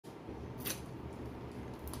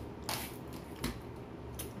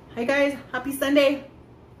Hi guys, happy Sunday.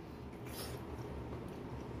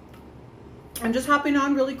 I'm just hopping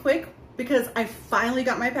on really quick because I finally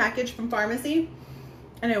got my package from Farmasi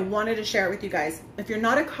and I wanted to share it with you guys. If you're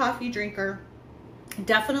not a coffee drinker,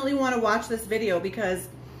 definitely want to watch this video because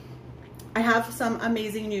I have some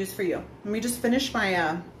amazing news for you. Let me just finish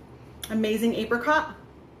my amazing apricot.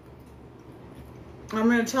 I'm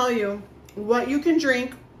going to tell you what you can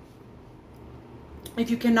drink if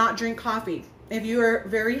you cannot drink coffee. If you are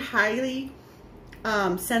very highly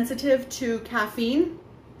sensitive to caffeine.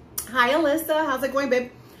 Hi Alyssa, how's it going, babe?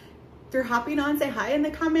 If you're hopping on, say hi in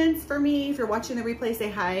the comments for me. If you're watching the replay, say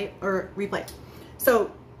hi or replay.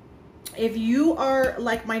 So if you are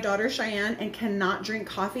like my daughter Cheyenne and cannot drink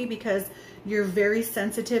coffee because you're very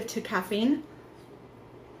sensitive to caffeine,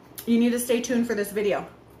 you need to stay tuned for this video.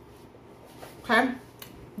 Okay,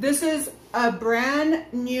 this is a brand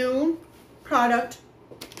new product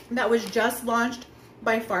that was just launched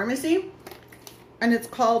by Farmasi, and it's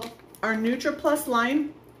called our NutriPlus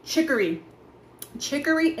line Chicory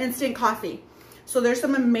instant coffee. So there's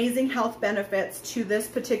some amazing health benefits to this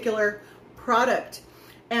particular product.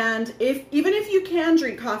 And even if you can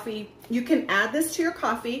drink coffee, you can add this to your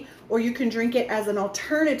coffee or you can drink it as an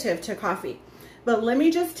alternative to coffee. But let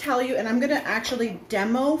me just tell you, and I'm gonna actually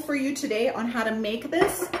demo for you today on how to make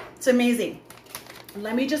this. It's amazing.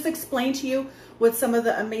 Let me just explain to you what some of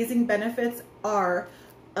the amazing benefits are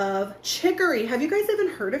of chicory. Have you guys even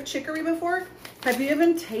heard of chicory before? Have you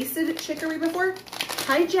even tasted chicory before?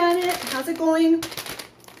 Hi Janet, how's it going?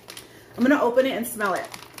 I'm gonna open it and smell it.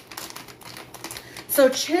 So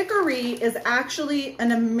chicory is actually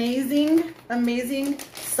an amazing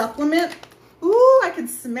supplement. Ooh, I can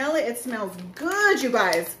smell it. It smells good, you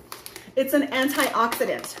guys. It's an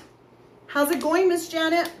antioxidant. How's it going, Miss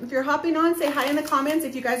Janet? If you're hopping on, say hi in the comments.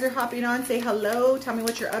 If you guys are hopping on, say hello. Tell me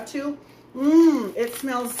what you're up to. It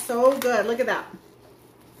smells so good. Look at that.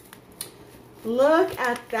 Look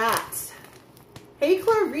at that. Hey,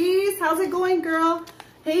 Clarice. How's it going, girl?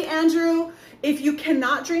 Hey, Andrew. If you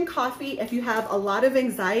cannot drink coffee, if you have a lot of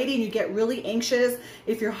anxiety and you get really anxious,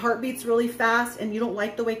 if your heart beats really fast and you don't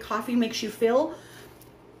like the way coffee makes you feel,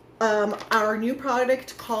 our new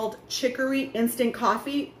product called Chicory Instant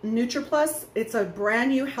Coffee NutriPlus. It's a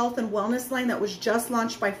brand new health and wellness line that was just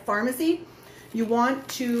launched by Farmasi. You want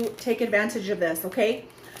to take advantage of this, okay?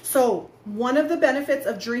 So one of the benefits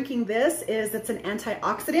of drinking this is it's an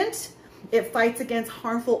antioxidant. It fights against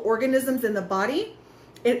harmful organisms in the body.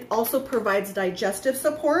 It also provides digestive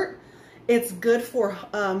support. It's good for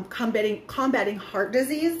combating heart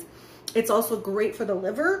disease. It's also great for the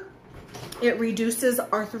liver. It reduces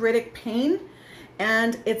arthritic pain,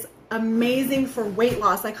 and it's amazing for weight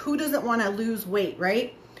loss. Like, who doesn't want to lose weight,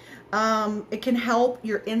 right? It can help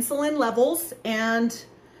your insulin levels, and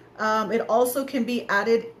it also can be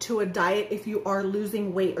added to a diet if you are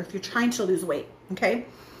losing weight or if you're trying to lose weight, okay?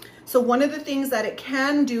 So one of the things that it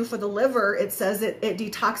can do for the liver, it says it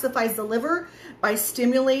detoxifies the liver by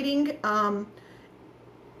stimulating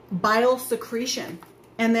bile secretion.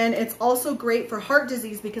 And then it's also great for heart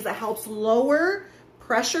disease because it helps lower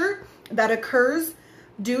pressure that occurs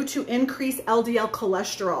due to increased LDL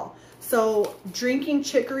cholesterol. So drinking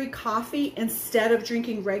chicory coffee instead of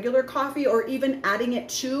drinking regular coffee, or even adding it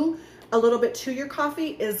to a little bit to your coffee,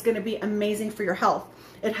 is going to be amazing for your health.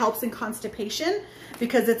 It helps in constipation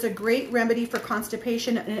because it's a great remedy for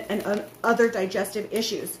constipation and other digestive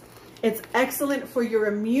issues. It's excellent for your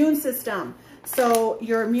immune system. So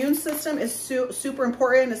your immune system is super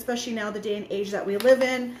important, especially now the day and age that we live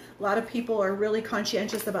in. A lot of people are really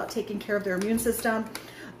conscientious about taking care of their immune system,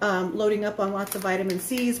 loading up on lots of vitamin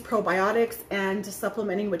C's, probiotics, and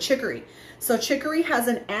supplementing with chicory. So chicory has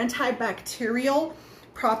an antibacterial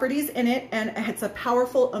properties in it, and it's a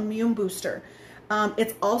powerful immune booster.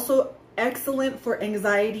 It's also excellent for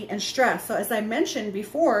anxiety and stress. So as I mentioned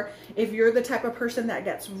before, if you're the type of person that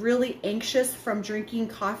gets really anxious from drinking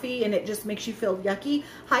coffee and it just makes you feel yucky.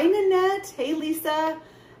 Hi Nanette, hey Lisa,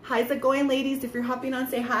 how's it going, ladies? If you're hopping on,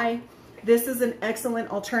 say hi. This is an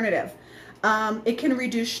excellent alternative. It can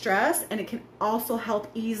reduce stress, and it can also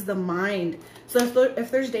help ease the mind. So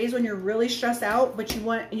if there's days when you're really stressed out, but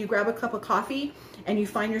you grab a cup of coffee and you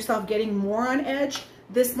find yourself getting more on edge,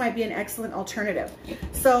 this might be an excellent alternative.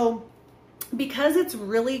 So because it's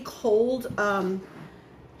really cold,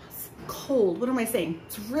 what am I saying?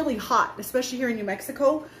 It's really hot, especially here in New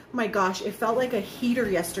Mexico. Oh my gosh, it felt like a heater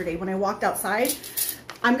yesterday when I walked outside.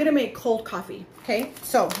 I'm gonna make cold coffee, okay?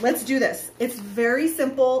 So let's do this. It's very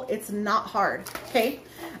simple, it's not hard, okay?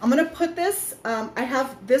 I'm gonna put this, I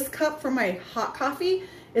have this cup for my hot coffee.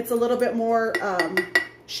 It's a little bit more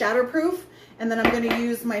shatterproof, And then I'm going to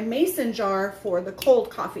use my mason jar for the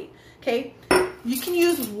cold coffee. Okay. You can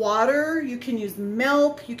use water, you can use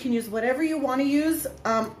milk, you can use whatever you want to use.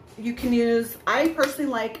 You can use, I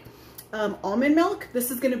personally like almond milk.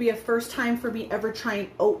 This is going to be a first time for me ever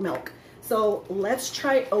trying oat milk. So let's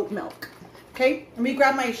try oat milk. Okay, let me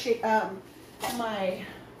grab my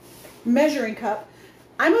measuring cup.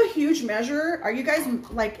 I'm a huge measurer. Are you guys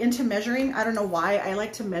like into measuring? I don't know why. I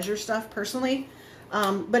like to measure stuff personally.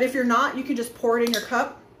 But if you're not, you can just pour it in your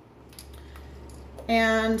cup.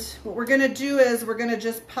 And what we're gonna do is we're gonna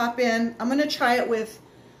just pop in. I'm gonna try it with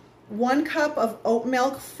 1 cup of oat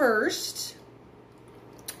milk first.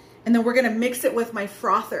 And then we're gonna mix it with my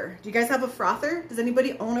frother. Do you guys have a frother? Does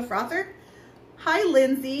anybody own a frother? Hi,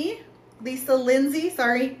 Lindsay. Lisa Lindsay,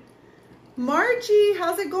 sorry. Margie,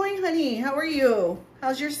 how's it going, honey? How are you?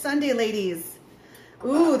 How's your Sunday, ladies?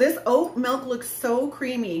 Ooh, this oat milk looks so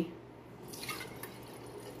creamy.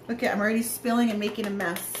 Okay, I'm already spilling and making a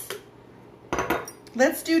mess.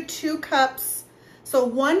 Let's do 2 cups. So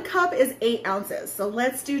 1 cup is 8 ounces. So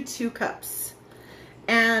let's do 2 cups.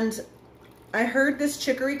 And I heard this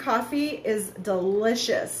chicory coffee is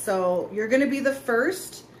delicious. So you're gonna be the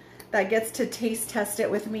first that gets to taste test it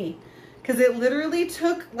with me. Because it literally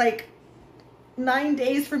took like 9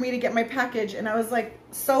 days for me to get my package. And I was like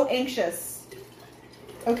so anxious.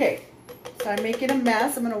 Okay, so I'm making a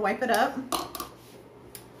mess. I'm gonna wipe it up.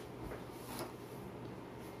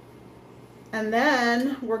 And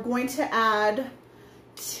then we're going to add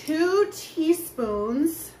 2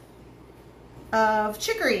 teaspoons of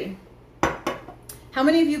chicory. How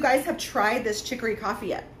many of you guys have tried this chicory coffee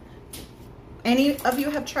yet? Any of you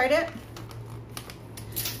have tried it?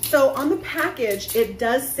 So on the package, it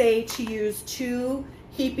does say to use 2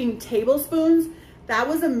 heaping tablespoons. That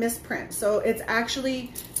was a misprint. So it's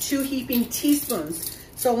actually 2 heaping teaspoons.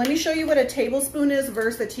 So let me show you what a tablespoon is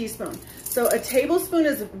versus a teaspoon. So a tablespoon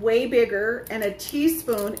is way bigger and a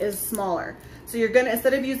teaspoon is smaller. So you're gonna,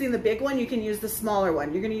 instead of using the big one, you can use the smaller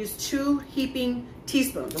one. You're gonna use 2 heaping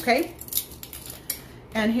teaspoons, okay?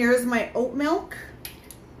 And here's my oat milk,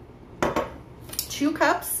 2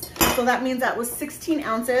 cups. So that means that was 16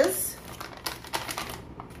 ounces.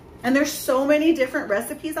 And there's so many different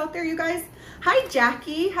recipes out there, you guys. Hi,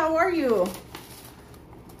 Jackie, how are you?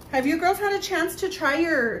 Have you girls had a chance to try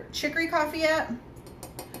your chicory coffee yet?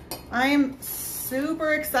 I am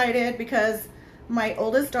super excited because my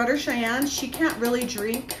oldest daughter, Cheyenne, she can't really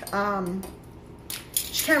drink coffee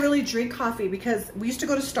because we used to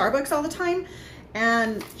go to Starbucks all the time,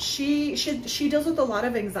 and she deals with a lot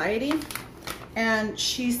of anxiety, and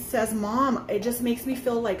she says, Mom, it just makes me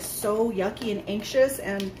feel like so yucky and anxious,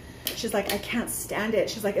 and she's like, I can't stand it.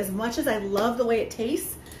 She's like, as much as I love the way it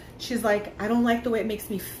tastes, she's like, I don't like the way it makes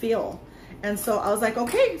me feel. And so I was like,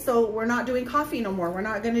 okay, so we're not doing coffee no more. We're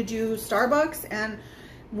not gonna do Starbucks. And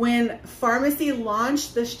when Farmasi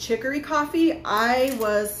launched this chicory coffee, I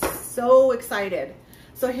was so excited.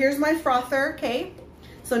 So here's my frother, okay?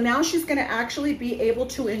 So now she's gonna actually be able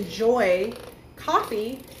to enjoy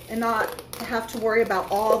coffee and not have to worry about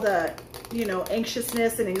all the, you know,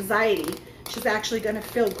 anxiousness and anxiety. She's actually gonna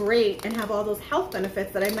feel great and have all those health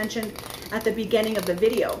benefits that I mentioned at the beginning of the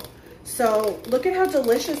video. So look at how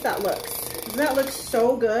delicious that looks. Doesn't that look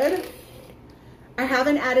so good? I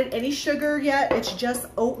haven't added any sugar yet. It's just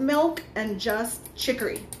oat milk and just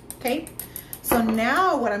chicory, okay? So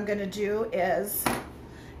now what I'm gonna do is,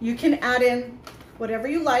 you can add in whatever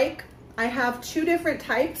you like. I have 2 different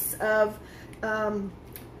types of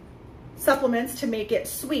supplements to make it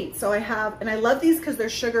sweet. So I have, and I love these because they're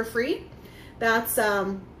sugar-free. That's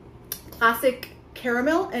classic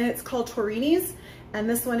caramel, and it's called Torini's. And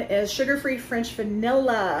this one is sugar-free French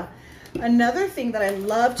vanilla. Another thing that I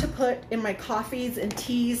love to put in my coffees and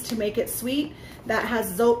teas to make it sweet, that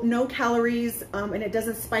has no calories, and it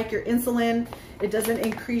doesn't spike your insulin, it doesn't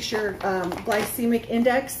increase your glycemic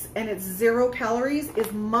index, and it's 0 calories,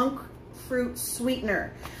 is monk fruit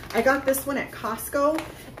sweetener. I got this one at Costco,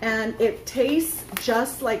 and it tastes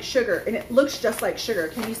just like sugar, and it looks just like sugar.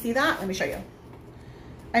 Can you see that? Let me show you.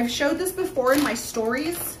 I've showed this before in my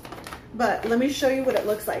stories, but let me show you what it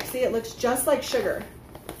looks like. See, it looks just like sugar.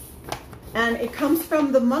 And it comes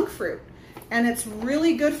from the monk fruit, and it's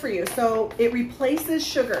really good for you. So it replaces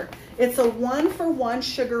sugar. It's a 1-for-1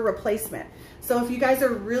 sugar replacement. So if you guys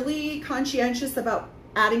are really conscientious about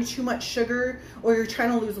adding too much sugar, or you're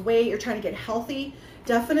trying to lose weight, you're trying to get healthy,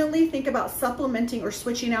 definitely think about supplementing or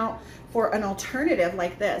switching out for an alternative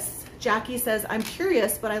like this. Jackie says, I'm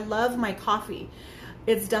curious, but I love my coffee.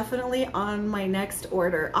 It's definitely on my next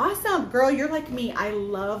order. Awesome, girl, you're like me. I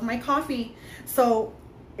love my coffee. So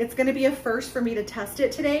it's gonna be a first for me to test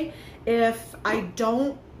it today. If I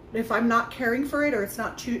don't if I'm not caring for it or it's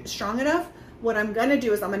not too strong enough, what I'm gonna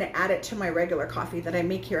do is I'm gonna add it to my regular coffee that I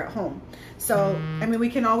make here at home. So, I mean, we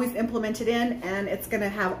can always implement it in and it's gonna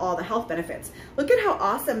have all the health benefits. Look at how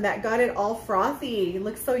awesome that got it all frothy. It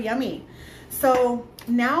looks so yummy. So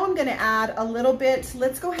now I'm gonna add a little bit,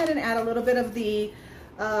 let's go ahead and add a little bit of the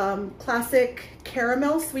classic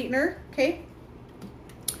caramel sweetener, okay?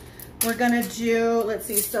 We're gonna do, let's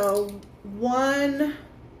see, so 1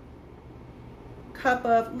 cup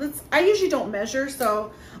of, I usually don't measure,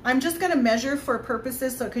 so I'm just gonna measure for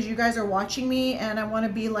purposes, so because you guys are watching me and I wanna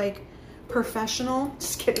be like professional,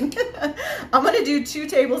 just kidding. I'm gonna do 2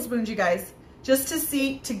 tablespoons, you guys, just to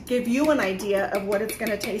see, to give you an idea of what it's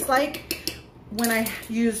gonna taste like when I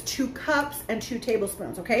use 2 cups and 2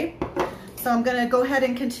 tablespoons, okay? So I'm gonna go ahead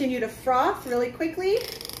and continue to froth really quickly.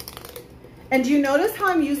 And do you notice how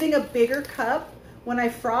I'm using a bigger cup when I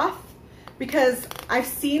froth? Because I've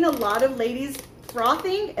seen a lot of ladies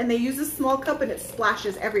frothing and they use a small cup and it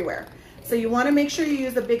splashes everywhere. So you wanna make sure you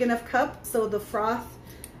use a big enough cup so the froth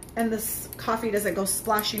and this coffee doesn't go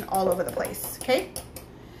splashing all over the place, okay?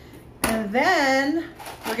 And then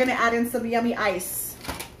we're gonna add in some yummy ice.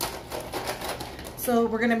 So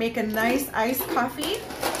we're gonna make a nice iced coffee.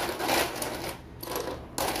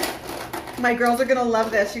 My girls are gonna love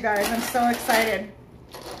this, you guys. I'm so excited.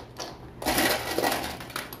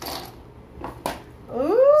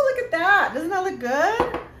 Ooh, look at that. Doesn't that look good?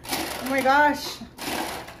 Oh my gosh.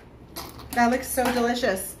 That looks so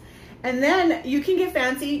delicious. And then you can get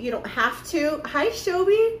fancy. You don't have to. Hi,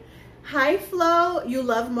 Shobi. Hi, Flo. You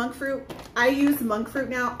love monk fruit. I use monk fruit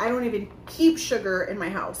now. I don't even keep sugar in my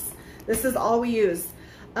house. This is all we use.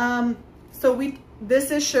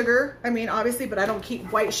 This is sugar. I mean, obviously, but I don't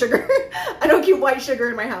keep white sugar. I don't keep white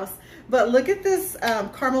sugar in my house. But look at this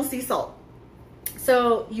caramel sea salt.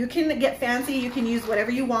 So you can get fancy. You can use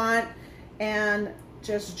whatever you want and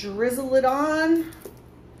just drizzle it on.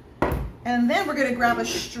 And then we're gonna grab a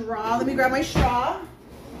straw. Let me grab my straw.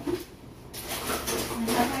 I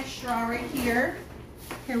have my straw right here.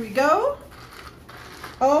 Here we go.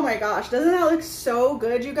 Oh my gosh, doesn't that look so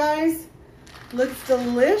good, you guys? Looks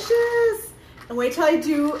delicious. And wait till I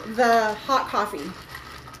do the hot coffee.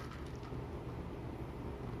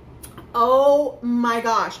 Oh my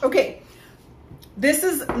gosh. Okay, this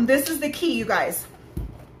is the key, you guys.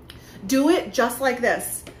 Do it just like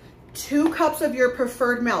this. 2 cups of your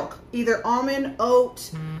preferred milk, either almond, oat,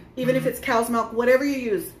 even if it's cow's milk, whatever you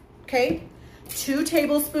use, okay? 2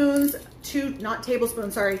 teaspoons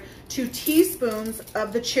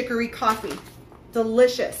of the chicory coffee.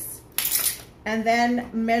 Delicious. And then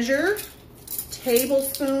measure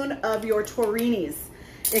tablespoon of your Torinis.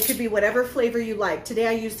 It could be whatever flavor you like. Today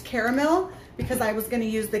I used caramel because I was gonna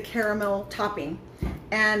use the caramel topping.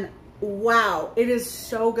 And wow, it is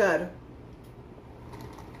so good.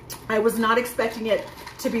 I was not expecting it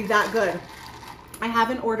to be that good. I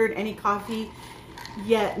haven't ordered any coffee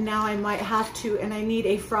yet. Now I might have to, and I need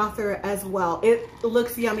a frother as well. It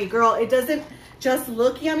looks yummy, girl. It doesn't just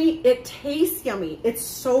look yummy, it tastes yummy. It's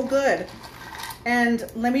so good. And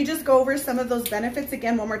let me just go over some of those benefits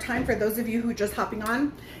again one more time for those of you who are just hopping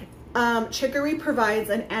on. Chicory provides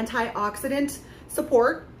an antioxidant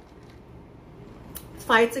support,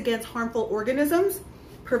 fights against harmful organisms,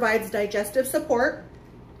 provides digestive support,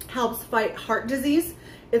 helps fight heart disease.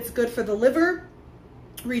 It's good for the liver,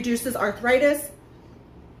 reduces arthritis.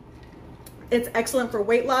 It's excellent for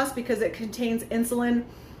weight loss because it contains insulin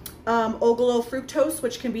oligofructose,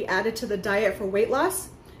 which can be added to the diet for weight loss.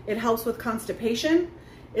 It helps with constipation.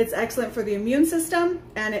 It's excellent for the immune system,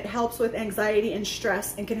 and it helps with anxiety and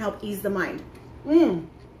stress and can help ease the mind.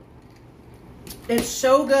 It's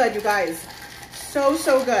so good, you guys. So,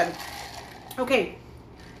 so good. Okay.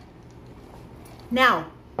 Now,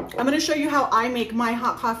 I'm going to show you how I make my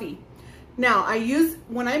hot coffee. Now,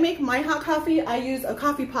 when I make my hot coffee, I use a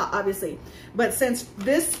coffee pot, obviously. But since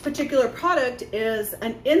this particular product is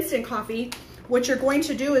an instant coffee, what you're going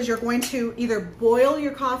to do is you're going to either boil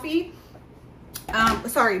your coffee,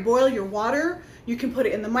 boil your water. You can put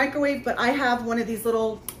it in the microwave, but I have one of these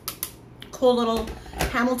little cool little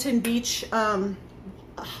Hamilton Beach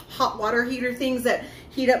hot water heater things that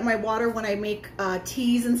heat up my water when I make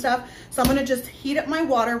teas and stuff. So I'm gonna just heat up my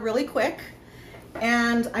water really quick.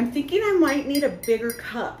 And I'm thinking I might need a bigger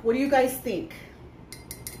cup. What do you guys think?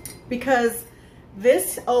 Because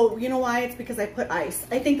this, oh, you know why? It's because I put ice.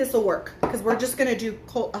 I think this will work because we're just gonna do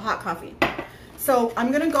a hot coffee. So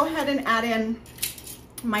I'm gonna go ahead and add in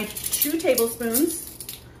my 2 tablespoons.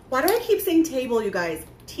 Why do I keep saying table, you guys?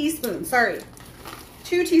 Teaspoon, sorry.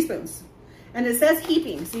 2 teaspoons. And it says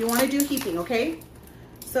heaping, so you wanna do heaping, okay?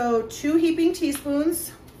 So 2 heaping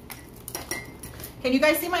teaspoons. Can you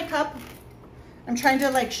guys see my cup? I'm trying to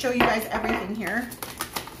like show you guys everything here.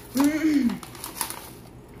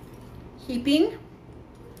 Heaping.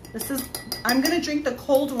 This is, I'm gonna drink the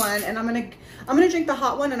cold one, and I'm gonna drink the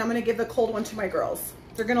hot one, and I'm gonna give the cold one to my girls.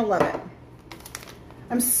 They're gonna love it.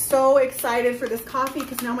 I'm so excited for this coffee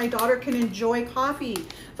because now my daughter can enjoy coffee.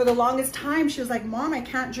 For the longest time, she was like, Mom, I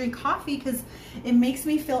can't drink coffee because it makes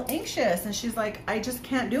me feel anxious. And she's like, I just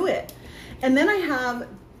can't do it. And then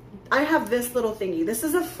I have this little thingy. This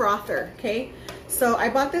is a frother, okay? So I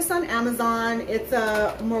bought this on Amazon. It's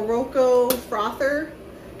a Morocco frother,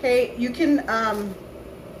 okay? You can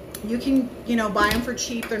you know, buy them for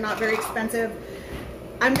cheap. They're not very expensive.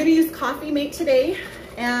 I'm gonna use Coffee Mate today.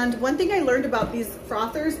 And one thing I learned about these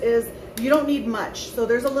frothers is you don't need much. So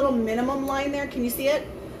there's a little minimum line there. Can you see it?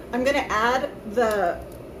 I'm gonna add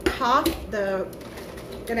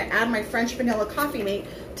gonna add my French vanilla Coffee Mate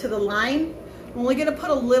to the line. I'm only gonna put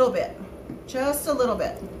a little bit, just a little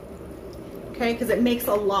bit. Okay, because it makes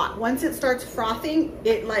a lot. Once it starts frothing,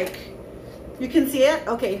 it like, you can see it?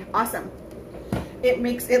 Okay, awesome.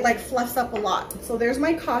 It like fluffs up a lot. So there's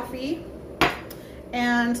my coffee.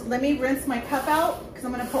 And let me rinse my cup out because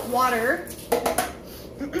I'm gonna put water.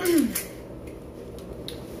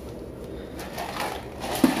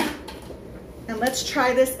 And let's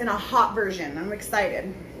try this in a hot version. I'm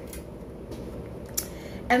excited.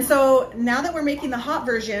 And so now that we're making the hot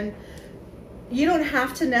version, you don't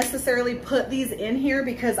have to necessarily put these in here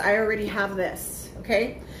because I already have this,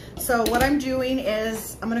 okay? So what I'm doing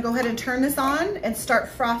is I'm gonna go ahead and turn this on and start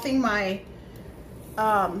frothing my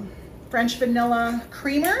French vanilla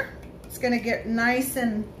creamer. It's gonna get nice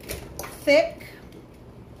and thick.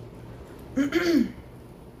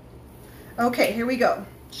 Okay, here we go.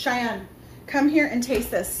 Cheyenne, come here and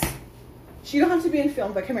taste this. You don't have to be in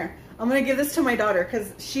film, but come here. I'm gonna give this to my daughter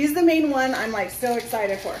because she's the main one I'm like so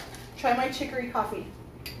excited for. Try my chicory coffee.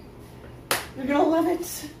 You're gonna love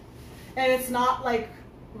it. And it's not like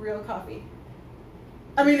real coffee.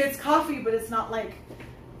 I mean, it's coffee, but it's not like,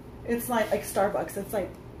 it's not like Starbucks. It's like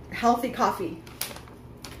healthy coffee.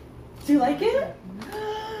 Do you like it?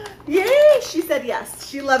 Yay! She said yes.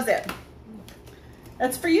 She loves it.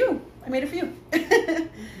 That's for you. I made it for you.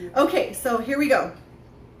 Okay, so here we go.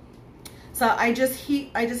 So I just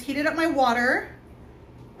heated up my water.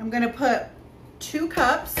 I'm gonna put 2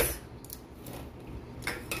 cups.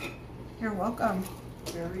 You're welcome.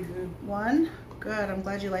 Very good. 1. Good. I'm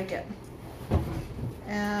glad you like it.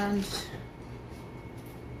 And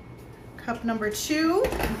cup number 2.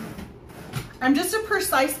 I'm just a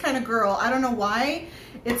precise kind of girl. I don't know why.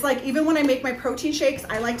 It's like even when I make my protein shakes,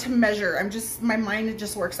 I like to measure. My mind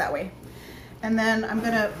just works that way. And then I'm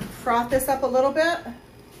gonna froth this up a little bit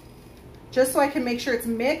just so I can make sure it's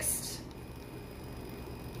mixed.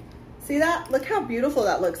 See that? Look how beautiful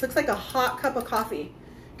that looks. Looks like a hot cup of coffee.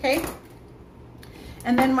 Okay.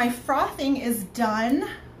 And then my frothing is done.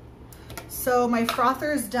 So my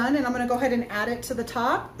frother is done and I'm gonna go ahead and add it to the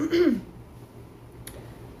top. You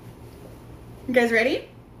guys ready?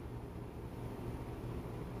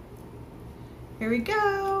 Here we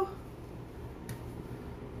go.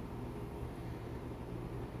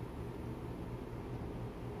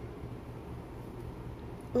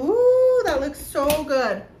 Ooh, that looks so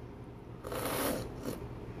good.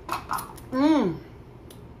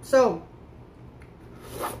 So,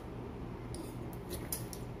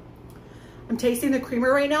 I'm tasting the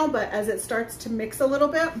creamer right now, but as it starts to mix a little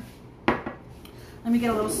bit, let me get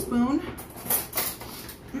a little spoon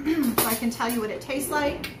so I can tell you what it tastes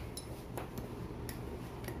like.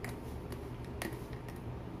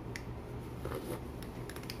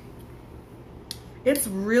 It's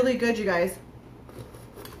really good, you guys.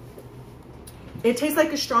 It tastes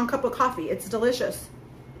like a strong cup of coffee. It's delicious.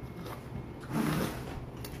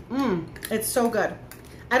 It's so good.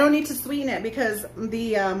 I don't need to sweeten it because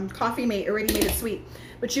the Coffee Mate already made it sweet.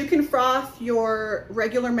 But you can froth your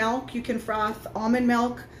regular milk. You can froth almond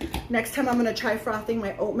milk. Next time I'm gonna try frothing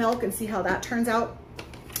my oat milk and see how that turns out.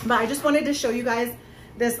 But I just wanted to show you guys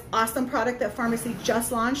this awesome product that Farmasi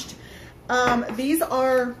just launched. They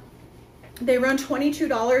run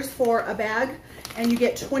 $22 for a bag and you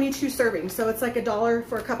get 22 servings. So it's like $1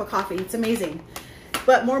 for a cup of coffee. It's amazing.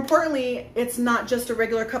 But more importantly, it's not just a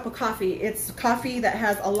regular cup of coffee. It's coffee that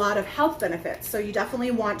has a lot of health benefits. So you definitely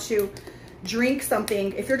want to drink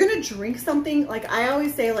something. If you're gonna drink something, like I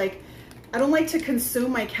always say, like, I don't like to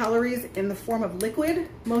consume my calories in the form of liquid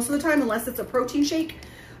most of the time, unless it's a protein shake.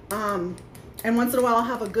 And once in a while I'll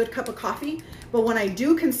have a good cup of coffee. But when I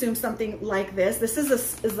do consume something like this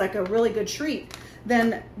is like a really good treat,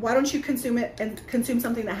 then why don't you consume it and consume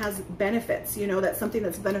something that has benefits, you know, that's something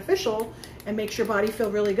that's beneficial and makes your body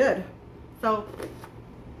feel really good. So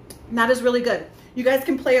that is really good. You guys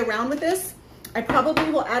can play around with this. I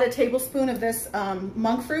probably will add a tablespoon of this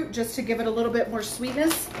monk fruit just to give it a little bit more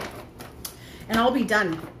sweetness, and I'll be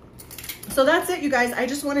done. So that's it, you guys. I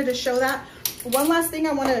just wanted to show that. One last thing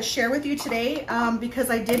I want to share with you today, because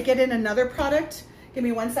I did get in another product. Give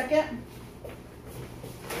me 1 second.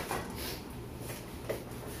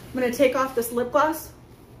 I'm going to take off this lip gloss.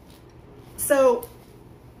 So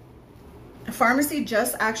Farmasi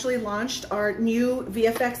just actually launched our new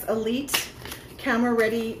VFX Elite camera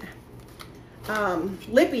ready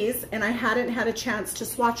lippies, and I hadn't had a chance to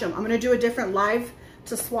swatch them. I'm going to do a different live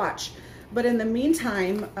to swatch. But in the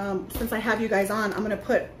meantime, since I have you guys on, I'm going to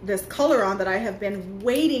put this color on that I have been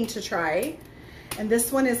waiting to try. And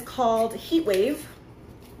this one is called Heat Wave.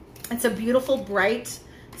 It's a beautiful, bright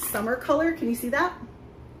summer color. Can you see that?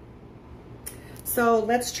 So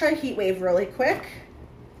let's try Heat Wave really quick.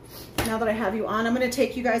 Now that I have you on, I'm going to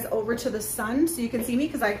take you guys over to the sun so you can see me,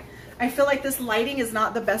 because I feel like this lighting is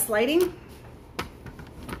not the best lighting.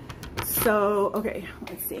 So, okay,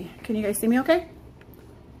 let's see. Can you guys see me okay?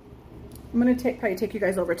 I'm going to probably take you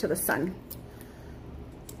guys over to the sun.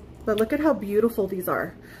 But look at how beautiful these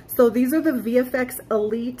are. So these are the VFX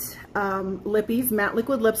Elite lippies, matte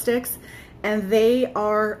liquid lipsticks, and they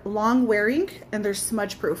are long wearing and they're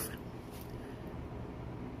smudge proof.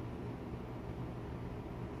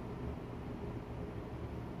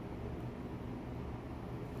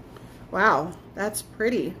 Wow, that's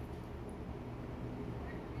pretty.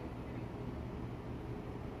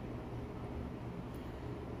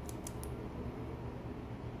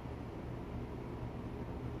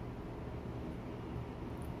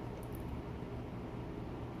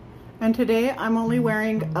 And today I'm only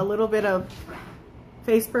wearing a little bit of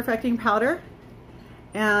face perfecting powder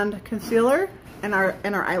and concealer and our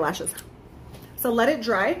eyelashes. So let it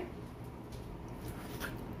dry.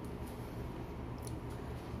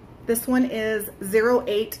 This one is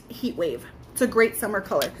 08 Heat Wave. It's a great summer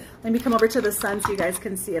color. Let me come over to the sun so you guys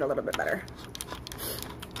can see it a little bit better.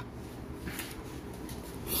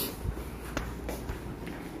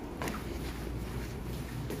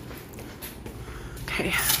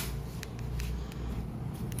 Okay.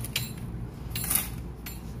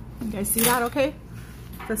 You guys see that okay?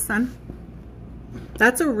 The sun.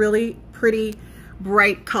 That's a really pretty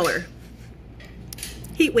bright color.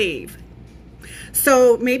 Heat Wave.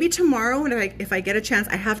 So maybe tomorrow, if I get a chance,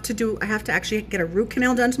 I have to actually get a root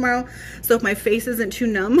canal done tomorrow. So if my face isn't too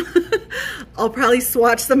numb, I'll probably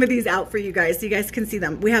swatch some of these out for you guys so you guys can see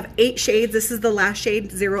them. We have 8 shades. This is the last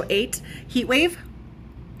shade, 08 Heat Wave.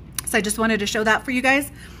 So I just wanted to show that for you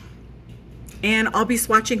guys. And I'll be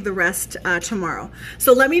swatching the rest tomorrow.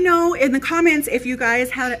 So let me know in the comments if you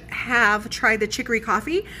guys have tried the chicory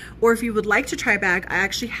coffee, or if you would like to try a bag. I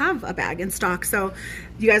actually have a bag in stock, so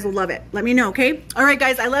you guys will love it. Let me know, okay? All right,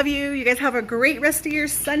 guys, I love you. You guys have a great rest of your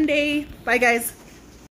Sunday. Bye, guys.